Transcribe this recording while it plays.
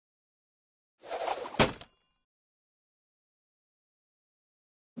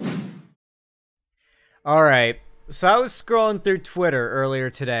All right. So I was scrolling through Twitter earlier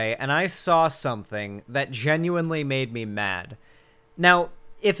today and I saw something that genuinely made me mad. Now,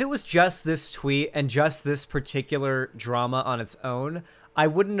 if it was just this tweet and just this particular drama on its own, I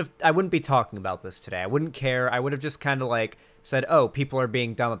wouldn't be talking about this today. I wouldn't care. I would have just kind of like said, "Oh, people are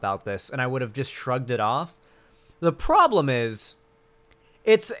being dumb about this," and I would have just shrugged it off. The problem is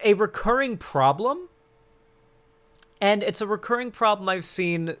it's a recurring problem, and it's a recurring problem I've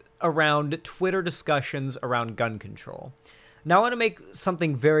seen around Twitter discussions around gun control. Now, I want to make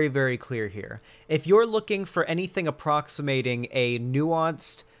something very, very clear here. If you're looking for anything approximating a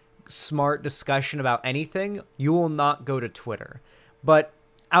nuanced, smart discussion about anything, you will not go to Twitter. But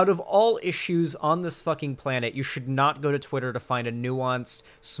out of all issues on this fucking planet, you should not go to Twitter to find a nuanced,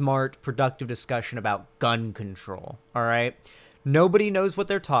 smart, productive discussion about gun control, all right? Nobody knows what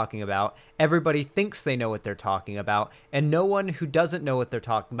they're talking about. Everybody thinks they know what they're talking about, and no one who doesn't know what they're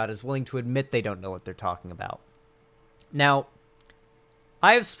talking about is willing to admit they don't know what they're talking about. Now,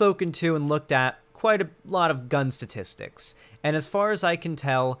 I have spoken to and looked at quite a lot of gun statistics, and as far as I can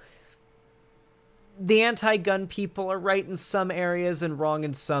tell, the anti-gun people are right in some areas and wrong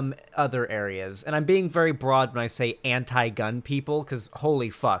in some other areas. And I'm being very broad when I say anti-gun people, because holy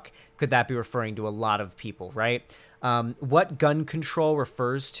fuck, could that be referring to a lot of people, right? What gun control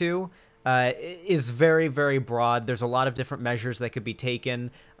refers to is very, very broad. There's a lot of different measures that could be taken,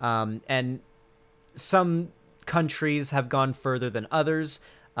 and some countries have gone further than others.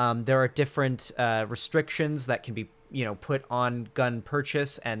 There are different restrictions that can be put on gun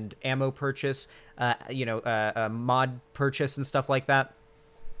purchase and ammo purchase, mod purchase and stuff like that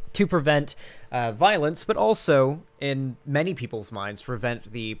to prevent violence, but also, in many people's minds,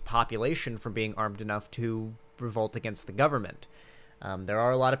 prevent the population from being armed enough to revolt against the government. There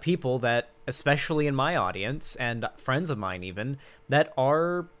are a lot of people that, especially in my audience, and friends of mine even, that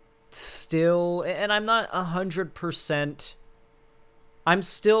are still, and I'm not 100%, I'm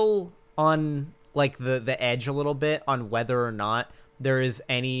still on like the edge a little bit on whether or not there is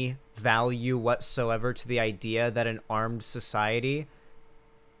any value whatsoever to the idea that an armed society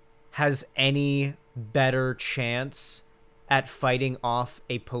has any better chance at fighting off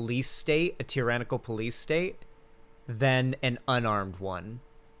a police state, a tyrannical police state, than an unarmed one.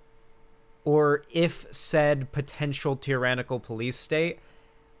 Or if said potential tyrannical police state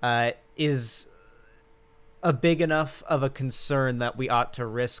is a big enough of a concern that we ought to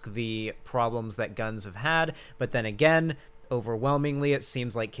risk the problems that guns have had. But then again, overwhelmingly, it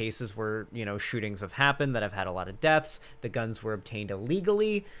seems like cases where, shootings have happened that have had a lot of deaths. The guns were obtained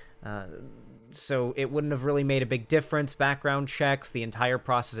illegally. So it wouldn't have really made a big difference. Background checks, the entire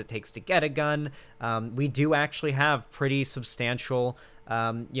process it takes to get a gun. We do actually have pretty substantial,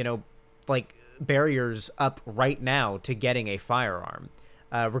 barriers up right now to getting a firearm.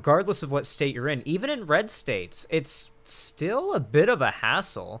 Regardless of what state you're in, even in red states, it's still a bit of a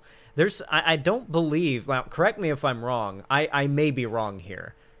hassle. I don't believe, now correct me if I'm wrong, I may be wrong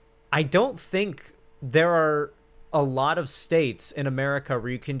here. I don't think there are a lot of states in America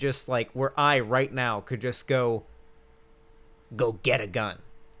where you can just, where I right now could just go get a gun.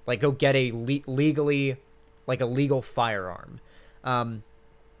 Go get a legally, a legal firearm.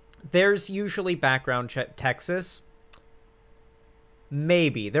 There's usually background check. Texas,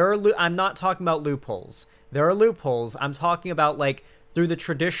 maybe. I'm not talking about loopholes. There are loopholes. I'm talking about, through the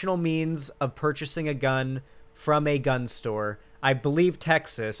traditional means of purchasing a gun from a gun store. I believe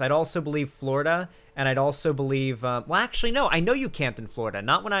Texas. I'd also believe Florida, and I'd also believe, well, actually, no, I know you can't in Florida.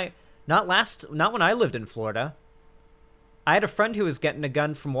 Not when I lived in Florida. I had a friend who was getting a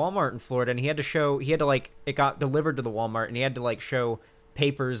gun from Walmart in Florida, and it got delivered to the Walmart, and he had to, show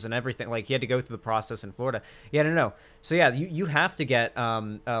papers and everything. He had to go through the process in Florida. Yeah, no. So yeah, you have to get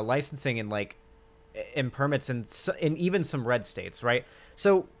licensing and permits in even some red states, right?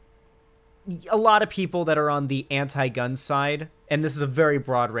 So a lot of people that are on the anti-gun side, and this is a very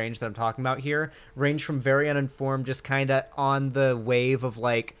broad range that I'm talking about here, range from very uninformed, just kind of on the wave of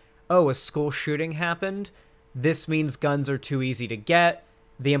oh, a school shooting happened. This means guns are too easy to get.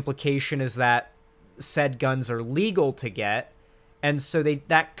 The implication is that said guns are legal to get. And so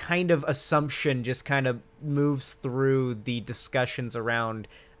that kind of assumption just kind of moves through the discussions around,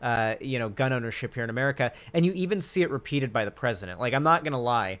 gun ownership here in America. And you even see it repeated by the president. I'm not going to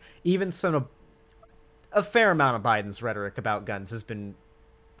lie. Even a fair amount of Biden's rhetoric about guns has been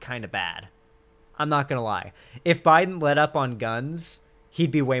kind of bad. I'm not going to lie. If Biden let up on guns,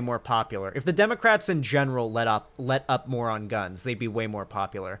 he'd be way more popular. If the Democrats in general let up more on guns, they'd be way more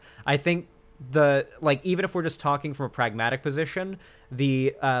popular. I think even if we're just talking from a pragmatic position,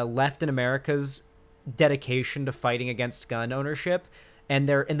 the left in America's dedication to fighting against gun ownership and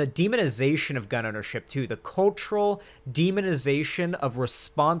they're in the demonization of gun ownership too. The cultural demonization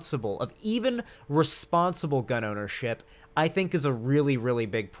of even responsible gun ownership, I think, is a really, really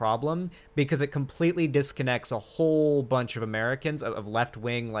big problem, because it completely disconnects a whole bunch of Americans, of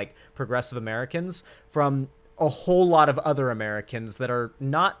left-wing, like, progressive Americans, from a whole lot of other Americans that are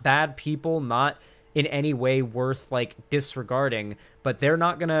not bad people, not in any way worth, like, disregarding, but they're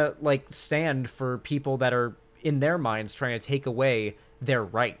not gonna, like, stand for people that are, in their minds, trying to take away their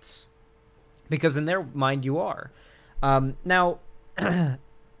rights. Because in their mind, you are. Now, the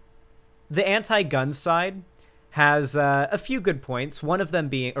anti-gun side has a few good points, one of them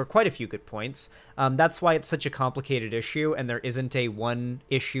being, or quite a few good points. That's why it's such a complicated issue, and there isn't a one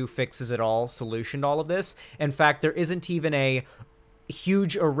issue fixes it all solution to all of this. In fact, there isn't even a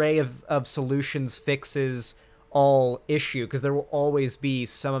huge array of solutions fixes all issue, because there will always be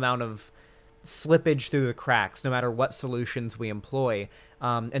some amount of slippage through the cracks, no matter what solutions we employ.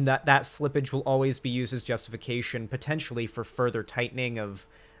 And that slippage will always be used as justification, potentially, for further tightening of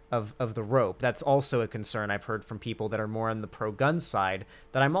the rope. That's also a concern I've heard from people that are more on the pro-gun side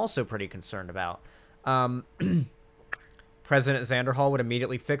that I'm also pretty concerned about. President Zanderhall would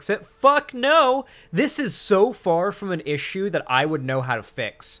immediately fix it. Fuck no! This is so far from an issue that I would know how to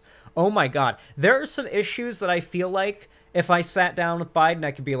fix. Oh my god. There are some issues that I feel like if I sat down with Biden,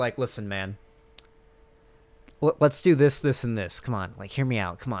 I could be like, listen, man, let's do this, this, and this. Come on, like, hear me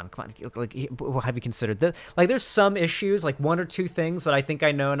out. Come on. Like, have you considered this? Like, there's some issues, like one or two things that I think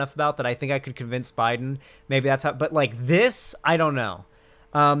I know enough about that I think I could convince Biden. Maybe that's how, but like this, I don't know.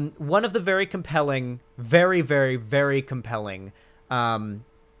 One of the very compelling, very, very, very compelling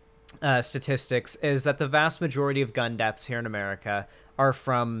statistics is that the vast majority of gun deaths here in America are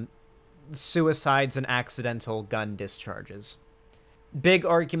from suicides and accidental gun discharges. Big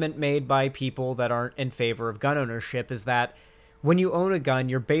argument made by people that aren't in favor of gun ownership is that when you own a gun,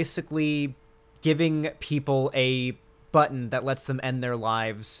 you're basically giving people a button that lets them end their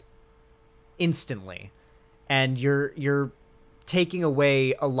lives instantly. And you're taking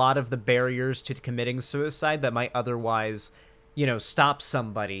away a lot of the barriers to committing suicide that might otherwise, you know, stop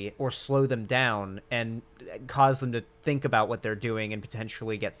somebody or slow them down and cause them to think about what they're doing and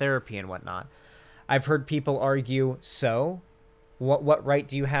potentially get therapy and whatnot. I've heard people argue, so what right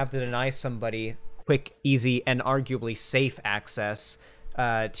do you have to deny somebody quick, easy, and arguably safe access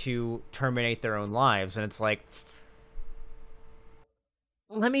to terminate their own lives? And it's like,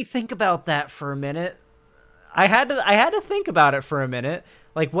 let me think about that for a minute. I had to think about it for a minute.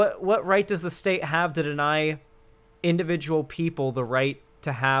 Like, what right does the state have to deny individual people the right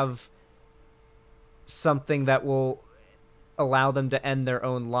to have something that will allow them to end their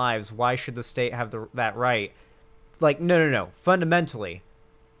own lives? Why should the state have that right? Like, no. Fundamentally,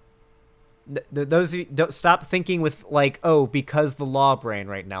 those of you, don't stop thinking with, like, oh, because the law brain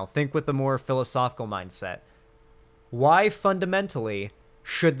right now. Think with a more philosophical mindset. Why fundamentally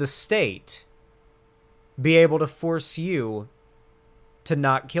should the state be able to force you to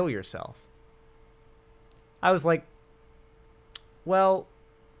not kill yourself? I was like, well,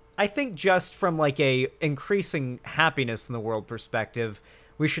 I think just from, like, a increasing happiness in the world perspective,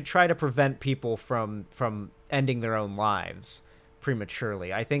 we should try to prevent people from ending their own lives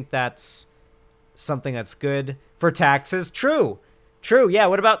prematurely. I think that's something that's good for taxes. True. Yeah.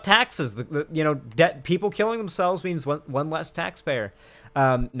 What about taxes? You know, people killing themselves means one less taxpayer.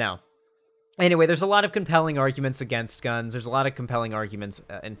 No. Anyway, there's a lot of compelling arguments against guns. There's a lot of compelling arguments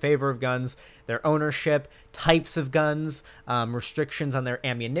in favor of guns, their ownership, types of guns, restrictions on their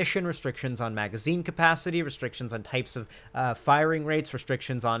ammunition, restrictions on magazine capacity, restrictions on types of firing rates,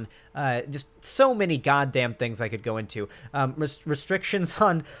 restrictions on just so many goddamn things I could go into. Restrictions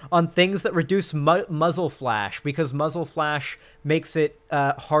on things that reduce muzzle flash, because muzzle flash makes it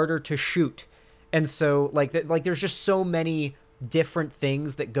harder to shoot. And so, like there's just so many different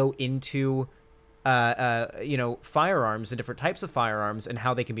things that go into you know, firearms and different types of firearms and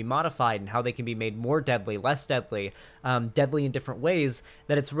how they can be modified and how they can be made more deadly, less deadly, deadly in different ways,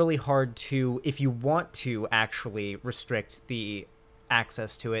 that it's really hard to, if you want to actually restrict the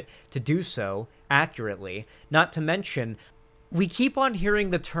access to it, to do so accurately. Not to mention, we keep on hearing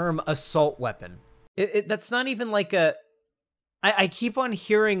the term assault weapon. That's not even like a... I keep on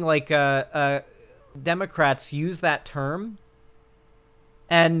hearing like Democrats use that term,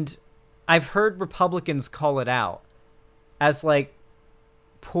 and I've heard Republicans call it out as like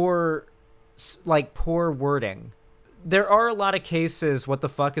poor wording. There are a lot of cases, what the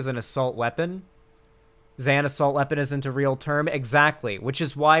fuck is an assault weapon? Zan, assault weapon isn't a real term. Exactly. Which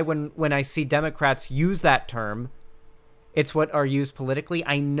is why when I see Democrats use that term, it's what are used politically.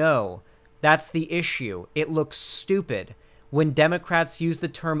 I know. That's the issue. It looks stupid. when Democrats use the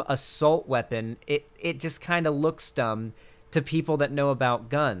term assault weapon, it just kind of looks dumb to people that know about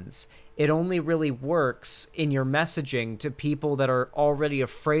guns. It only really works in your messaging to people that are already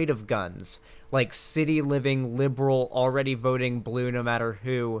afraid of guns, like city-living, liberal, already voting blue no matter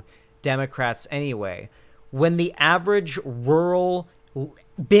who, Democrats anyway. When the average rural,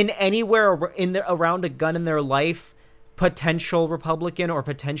 been anywhere around a gun in their life, potential Republican or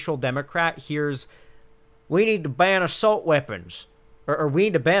potential Democrat hears, we need to ban assault weapons, or we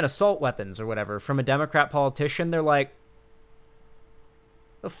need to ban assault weapons or whatever, from a Democrat politician, they're like,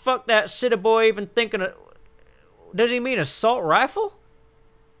 the fuck that city boy even thinking of? Does he mean assault rifle?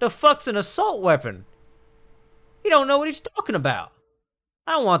 The fuck's an assault weapon? He don't know what he's talking about.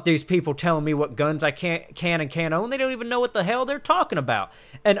 I don't want these people telling me what guns I can and can't own. They don't even know what the hell they're talking about.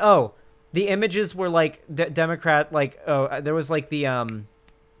 And oh, the images were like Democrat, like, oh, there was like the I'm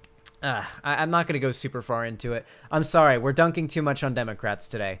not gonna go super far into it. I'm sorry, we're dunking too much on Democrats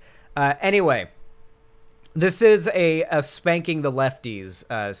today. Anyway, this is a spanking the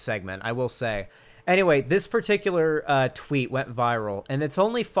lefties segment, I will say. Anyway, this particular tweet went viral, and it's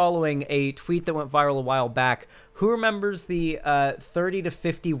only following a tweet that went viral a while back. Who remembers the 30 to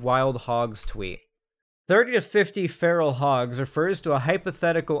 50 wild hogs tweet? 30 to 50 feral hogs refers to a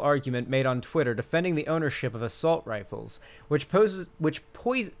hypothetical argument made on Twitter defending the ownership of assault rifles, which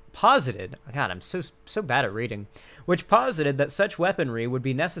posited, God, I'm so bad at reading, which posited that such weaponry would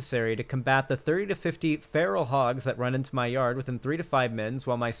be necessary to combat the 30 to 50 feral hogs that run into my yard within 3 to 5 minutes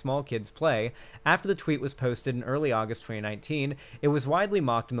while my small kids play. After the tweet was posted in early August 2019, it was widely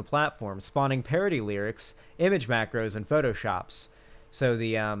mocked on the platform, spawning parody lyrics, image macros, and photoshops. So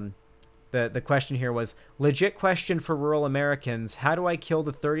the question here was, legit question for rural Americans, how do I kill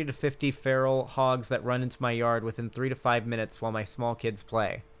the 30 to 50 feral hogs that run into my yard within 3 to 5 minutes while my small kids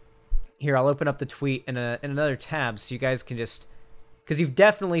play? Here, I'll open up the tweet in another tab so you guys can just... because you've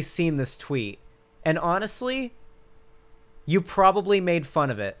definitely seen this tweet. And honestly, you probably made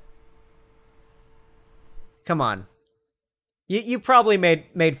fun of it. Come on. You probably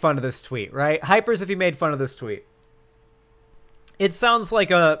made fun of this tweet, right? Hypers, if you made fun of this tweet. It sounds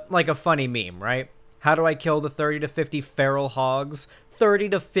like a funny meme, right? How do I kill the 30 to 50 feral hogs? 30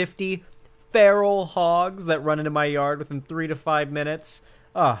 to 50 feral hogs that run into my yard within 3 to 5 minutes.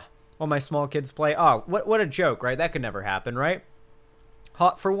 While my small kids play. Oh, what a joke, right? That could never happen, right?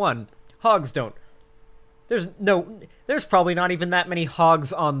 For one, hogs don't. There's probably not even that many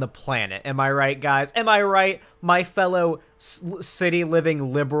hogs on the planet. Am I right, guys? Am I right, my fellow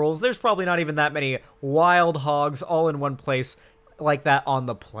city-living liberals? There's probably not even that many wild hogs all in one place like that on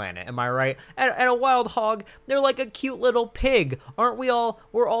the planet. Am I right? And a wild hog, they're like a cute little pig. Aren't we all?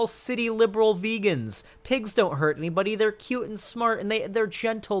 We're all city liberal vegans. Pigs don't hurt anybody. They're cute and smart, and they're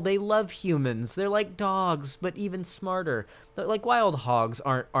gentle. They love humans. They're like dogs, but even smarter. Like wild hogs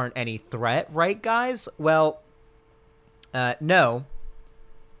aren't any threat, right, guys? Well, no,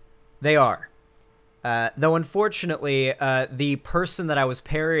 they are. Though unfortunately, the person that I was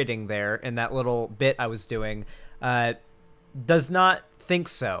parodying there in that little bit I was doing, does not think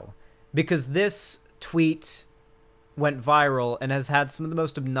so, because this tweet went viral and has had some of the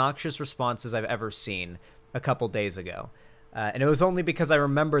most obnoxious responses I've ever seen a couple days ago. And it was only because I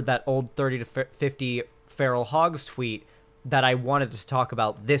remembered that old 30 to 50 feral hogs tweet that I wanted to talk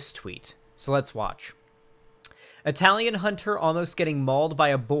about this tweet. So let's watch. Italian hunter almost getting mauled by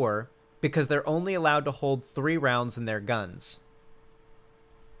a boar because they're only allowed to hold 3 rounds in their guns.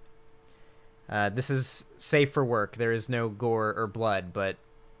 This is safe for work. There is no gore or blood, but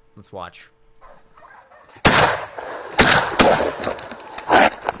let's watch.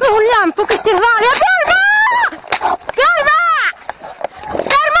 Un lampo che ti vale! Ferma! Ferma!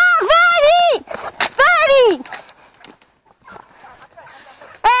 Ferma! Fermi! Fermi!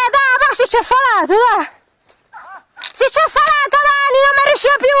 Dai, si c'è falato, dai! Si c'è falato, Dani! Non mi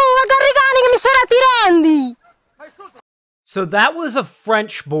riesce più! Garrigani che mi sarà tirandi! So that was a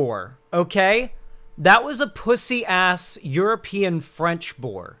French boar, okay? That was a pussy-ass European French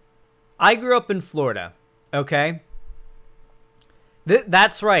boar. I grew up in Florida, okay?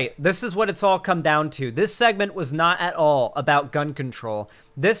 That's right. This is what it's all come down to. This segment was not at all about gun control.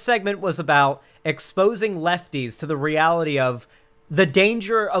 This segment was about exposing lefties to the reality of the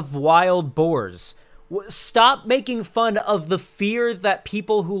danger of wild boars. Stop making fun of the fear that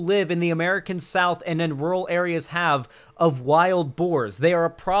people who live in the American South and in rural areas have of wild boars. They are a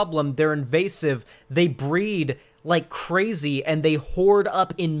problem. They're invasive. They breed like crazy, and they hoard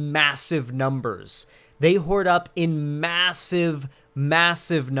up in massive numbers. They hoard up in massive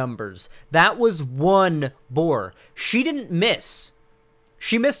numbers. That was one boar. She didn't miss.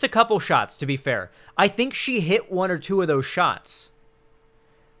 She missed a couple shots, to be fair. I think she hit 1 or 2 of those shots.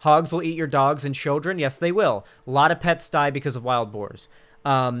 Hogs will eat your dogs and children. Yes, they will. A lot of pets die because of wild boars.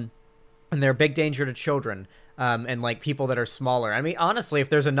 And they're a big danger to children. And, like, people that are smaller. I mean, honestly, if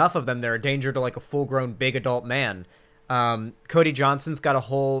there's enough of them, they're a danger to, like, a full-grown big adult man. Cody Johnson's got a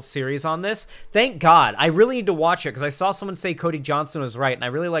whole series on this. Thank God. I really need to watch it because I saw someone say Cody Johnson was right, and I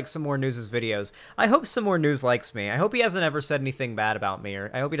really like Some More News' videos. I hope Some More News likes me. I hope he hasn't ever said anything bad about me,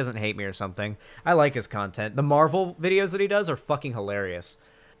 or I hope he doesn't hate me or something. I like his content. The Marvel videos that he does are fucking hilarious.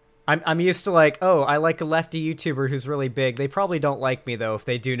 I'm used to, like, oh, I like a lefty YouTuber who's really big. They probably don't like me, though, if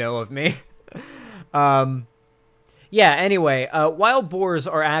they do know of me. Yeah, anyway, wild boars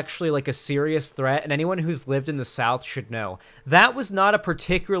are actually, like, a serious threat, and anyone who's lived in the South should know. That was not a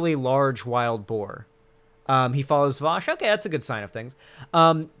particularly large wild boar. He follows Vosh. Okay, that's a good sign of things.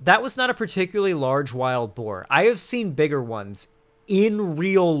 That was not a particularly large wild boar. I have seen bigger ones in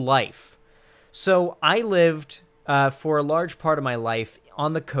real life. So I lived, for a large part of my life,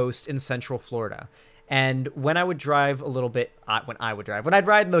 on the coast in Central Florida. And when I would drive a little bit, when I'd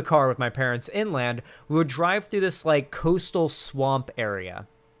ride in the car with my parents inland, we would drive through this, like, coastal swamp area,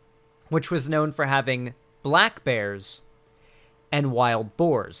 which was known for having black bears and wild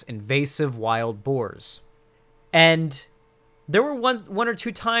boars, invasive wild boars. And there were one or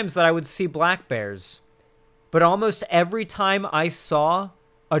two times that I would see black bears, but almost every time I saw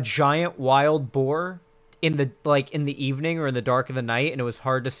a giant wild boar in the evening or in the dark of the night, and it was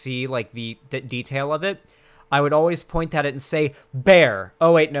hard to see, like, the detail of it, I would always point at it and say, bear.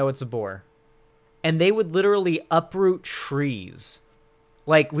 Oh, wait, no, it's a boar. And they would literally uproot trees.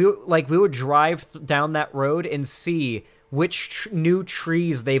 Like, we would drive down that road and see which new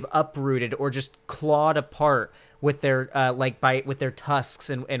trees they've uprooted or just clawed apart with their, with their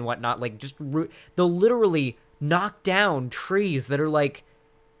tusks and whatnot. Like, they'll literally knock down trees that are, like,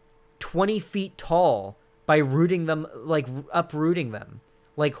 20 feet tall by uprooting them.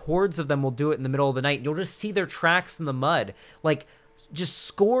 Like, hordes of them will do it in the middle of the night. You'll just see their tracks in the mud. Like, just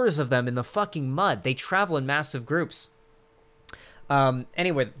scores of them in the fucking mud. They travel in massive groups.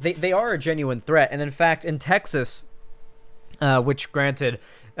 Anyway, they are a genuine threat. And in fact, in Texas, which granted,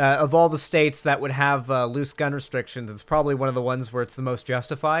 of all the states that would have loose gun restrictions, it's probably one of the ones where it's the most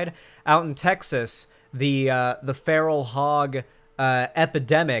justified. Out in Texas, the feral hog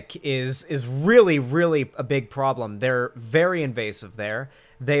epidemic is really, really a big problem. They're very invasive there.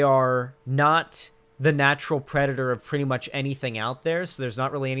 They are not the natural predator of pretty much anything out there, so there's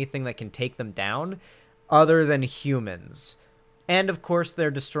not really anything that can take them down other than humans. And, of course,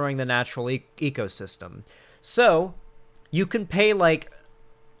 they're destroying the natural ecosystem. So, you can pay, like,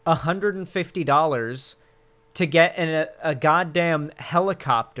 $150 to get a goddamn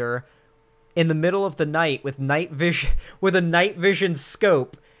helicopter in the middle of the night with a night vision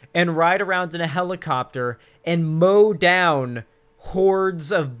scope and ride around in a helicopter and mow down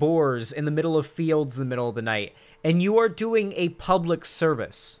hordes of boars in the middle of fields in the middle of the night. And you are doing a public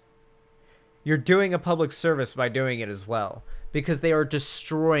service. You're doing a public service by doing it as well, because they are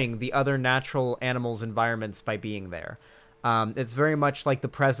destroying the other natural animals' environments by being there. It's very much like the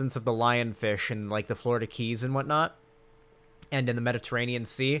presence of the lionfish in, like, the Florida Keys and whatnot. And in the Mediterranean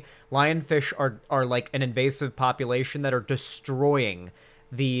Sea, lionfish are like an invasive population that are destroying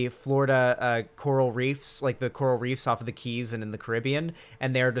the Florida coral reefs, like the coral reefs off of the Keys and in the Caribbean,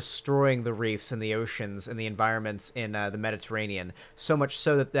 and they are destroying the reefs and the oceans and the environments in the Mediterranean, so much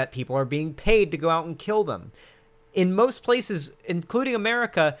so that people are being paid to go out and kill them. In most places, including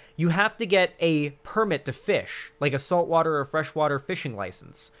America, you have to get a permit to fish, like a saltwater or freshwater fishing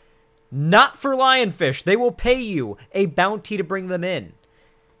license. Not for lionfish. They will pay you a bounty to bring them in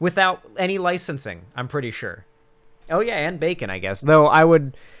without any licensing, I'm pretty sure. Oh, yeah, and bacon, I guess. Though I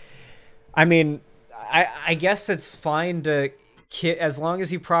guess it's fine to, as long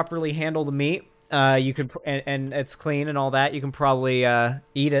as you properly handle the meat, you could, and it's clean and all that, you can probably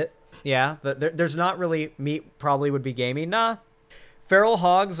eat it. Yeah, there's not really, meat probably would be gamey. Nah. Feral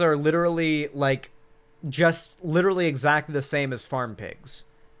hogs are literally, like, just literally exactly the same as farm pigs.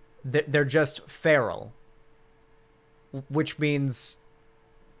 They're just feral, which means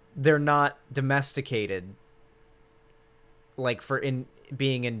they're not domesticated, like, for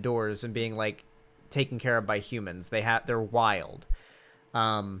being indoors and being, like, taken care of by humans. They're wild.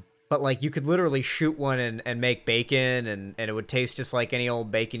 But, like, you could literally shoot one and make bacon, and it would taste just like any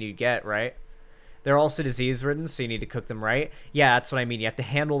old bacon you'd get, right? They're also disease-ridden, so you need to cook them right. Yeah, that's what I mean. You have to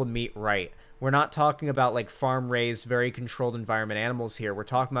handle the meat right. We're not talking about, like, farm-raised, very controlled environment animals here. We're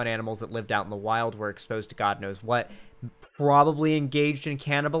talking about animals that lived out in the wild, were exposed to God knows what, probably engaged in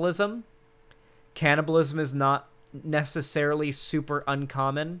cannibalism. Cannibalism is not necessarily super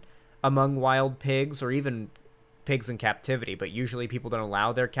uncommon among wild pigs or even pigs in captivity, but usually people don't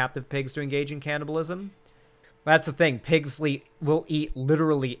allow their captive pigs to engage in cannibalism. That's the thing. Pigs will eat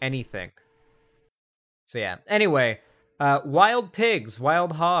literally anything. So yeah. Anyway, wild pigs,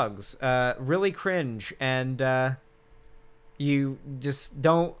 wild hogs, really cringe, and you just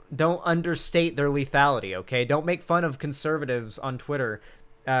don't understate their lethality. Okay, don't make fun of conservatives on Twitter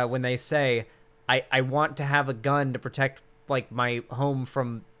when they say, "I want to have a gun to protect like my home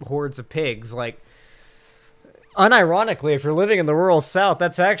from hordes of pigs." Like, unironically, if you're living in the rural South,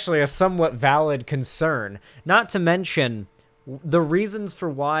 that's actually a somewhat valid concern. Not to mention the reasons for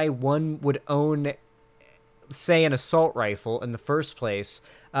why one would own, say, an assault rifle in the first place.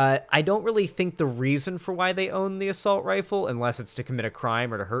 I don't really think the reason for why they own the assault rifle, unless it's to commit a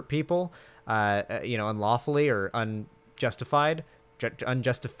crime or to hurt people, unlawfully or unjustified, you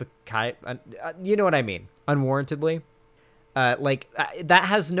know what I mean, unwarrantedly. That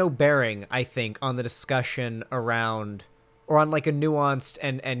has no bearing, I think, on the discussion around, or on like a nuanced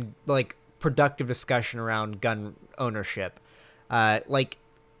and like productive discussion around gun ownership.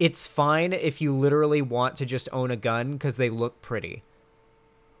 It's fine if you literally want to just own a gun because they look pretty.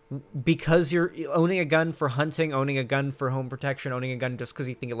 Because you're owning a gun for hunting, owning a gun for home protection, owning a gun just because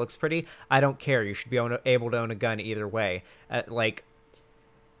you think it looks pretty, I don't care. You should be able to own a gun either way. I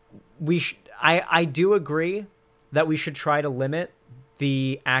do agree that we should try to limit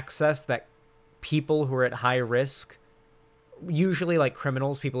the access that people who are at high risk, usually like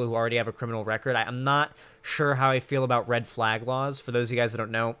criminals, people who already have a criminal record. I'm not sure how I feel about red flag laws. For those of you guys that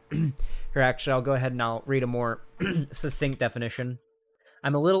don't know, here, actually, I'll go ahead and I'll read a more succinct definition.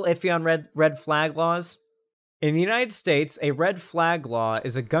 I'm a little iffy on red flag laws. In the United States, a red flag law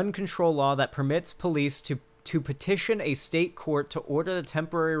is a gun control law that permits police to petition a state court to order the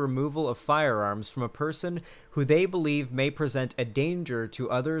temporary removal of firearms from a person who they believe may present a danger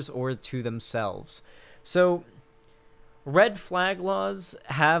to others or to themselves. So, red flag laws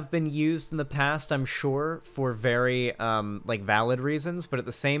have been used in the past, I'm sure, for very valid reasons, but at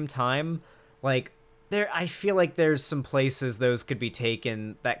the same time, I feel like there's some places those could be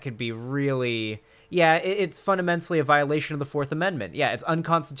taken that could be really, it's fundamentally a violation of the Fourth Amendment. Yeah, it's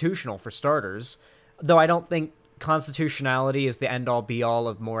unconstitutional for starters, though I don't think constitutionality is the end-all be-all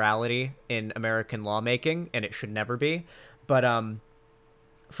of morality in American lawmaking, and it should never be. But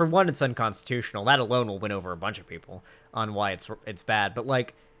for one, it's unconstitutional. That alone will win over a bunch of people on why it's bad.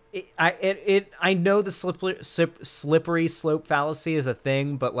 But I know the slippery slope fallacy is a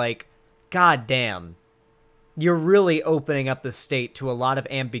thing, but god damn, you're really opening up the state to a lot of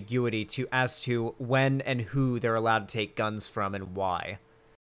ambiguity as to when and who they're allowed to take guns from and why.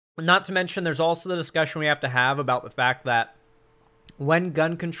 Not to mention, there's also the discussion we have to have about the fact that when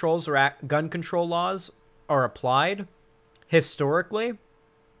gun control laws are applied, historically,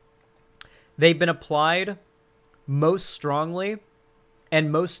 they've been applied most strongly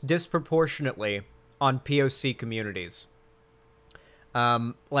and most disproportionately on POC communities.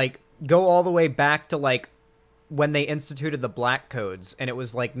 Go all the way back to when they instituted the black codes, and it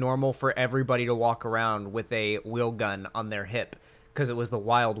was normal for everybody to walk around with a wheel gun on their hip because it was the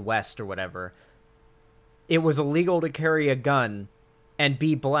Wild West or whatever. It was illegal to carry a gun and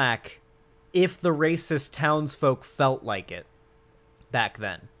be black if the racist townsfolk felt like it back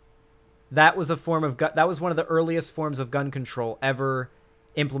then. That was that was one of the earliest forms of gun control ever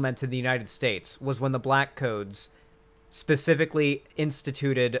implemented in the United States, was when the black codes specifically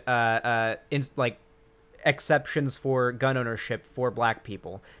instituted exceptions for gun ownership for black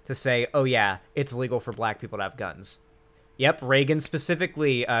people to say, oh yeah, it's legal for black people to have guns. Yep, Reagan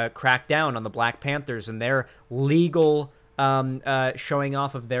specifically cracked down on the Black Panthers and their legal showing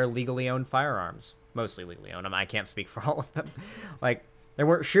off of their legally owned firearms. Mostly legally owned. I can't speak for all of them. They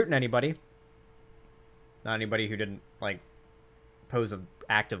weren't shooting anybody. Not anybody who didn't, pose an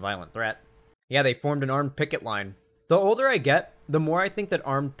active violent threat. Yeah, they formed an armed picket line. The older I get, the more I think that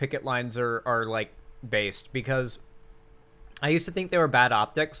armed picket lines are based, because I used to think they were bad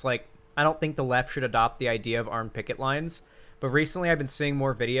optics. I don't think the left should adopt the idea of armed picket lines, but recently I've been seeing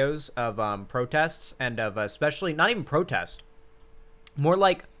more videos of protests and of especially, not even protest, more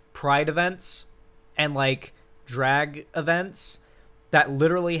like pride events and drag events that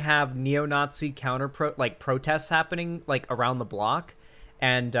literally have neo-Nazi protests happening around the block,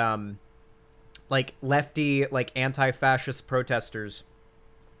 and lefty anti-fascist protesters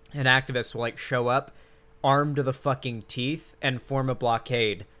and activists will show up armed to the fucking teeth and form a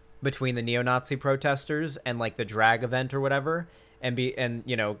blockade between the neo-Nazi protesters and the drag event or whatever, and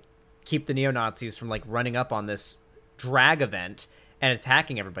keep the neo-Nazis from running up on this drag event and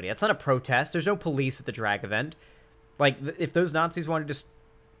attacking everybody. That's not a protest. There's no police at the drag event. Like, if those Nazis wanted to just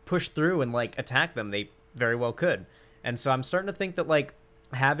push through and, like, attack them, they very well could. And so I'm starting to think that, like,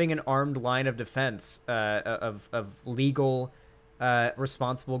 having an armed line of defense, of legal,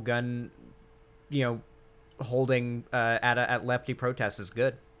 responsible gun, holding at lefty protests is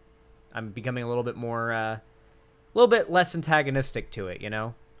good. I'm becoming a little bit more, a little bit less antagonistic to it,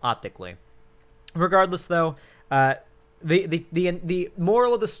 optically. Regardless, though, the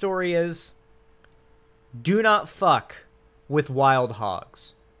moral of the story is, do not fuck with wild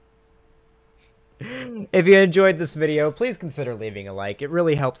hogs. If you enjoyed this video, please consider leaving a like. It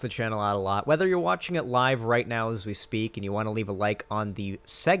really helps the channel out a lot. Whether you're watching it live right now as we speak and you want to leave a like on the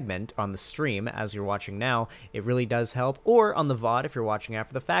segment, on the stream as you're watching now, it really does help. Or on the VOD if you're watching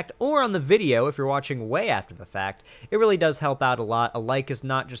after the fact, or on the video if you're watching way after the fact, it really does help out a lot. A like is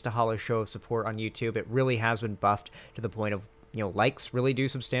not just a hollow show of support on YouTube. It really has been buffed to the point of, likes really do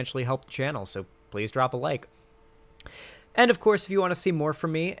substantially help the channel, so please drop a like. And of course, if you want to see more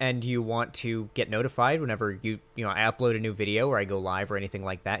from me and you want to get notified whenever I upload a new video or I go live or anything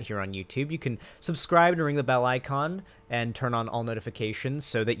like that here on YouTube, you can subscribe and ring the bell icon and turn on all notifications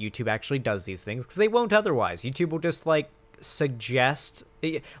so that YouTube actually does these things, because they won't otherwise. YouTube will just suggest,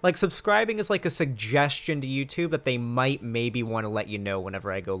 subscribing is like a suggestion to YouTube that they might maybe want to let you know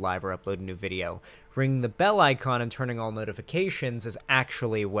whenever I go live or upload a new video. Ringing the bell icon and turning all notifications is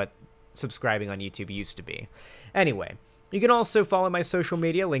actually what subscribing on YouTube used to be. Anyway, you can also follow my social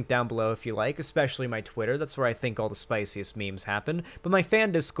media, linked down below if you like, especially my Twitter. That's where I think all the spiciest memes happen. But my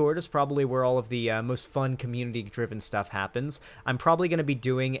fan Discord is probably where all of the most fun community-driven stuff happens. I'm probably going to be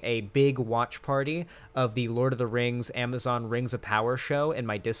doing a big watch party of the Lord of the Rings Amazon Rings of Power show in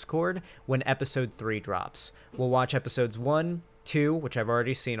my Discord when episode 3 drops. We'll watch episodes 1, 2, which I've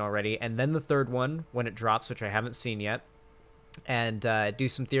already seen already, and then the third one when it drops, which I haven't seen yet. And do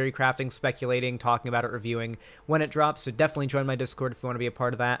some theory crafting, speculating, talking about it, reviewing when it drops. So definitely join my Discord if you want to be a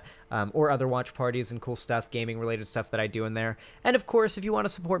part of that, or other watch parties and cool stuff, gaming-related stuff that I do in there. And of course, if you want to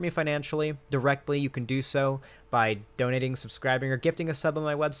support me financially directly, you can do so by donating, subscribing, or gifting a sub on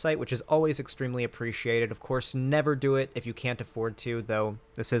my website, which is always extremely appreciated. Of course, never do it if you can't afford to, though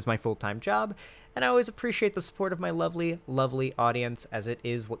this is my full-time job. And I always appreciate the support of my lovely, lovely audience, as it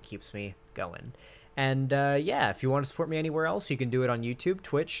is what keeps me going. And yeah, if you want to support me anywhere else, you can do it on YouTube,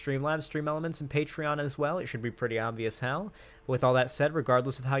 Twitch, Streamlabs, Stream Elements, and Patreon as well. It should be pretty obvious how. But with all that said,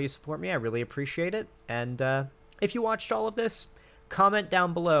 regardless of how you support me, I really appreciate it. And if you watched all of this, comment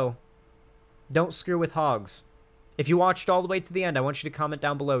down below. Don't screw with hogs. If you watched all the way to the end, I want you to comment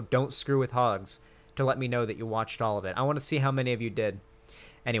down below, don't screw with hogs, to let me know that you watched all of it. I want to see how many of you did.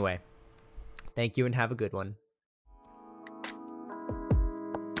 Anyway, thank you and have a good one.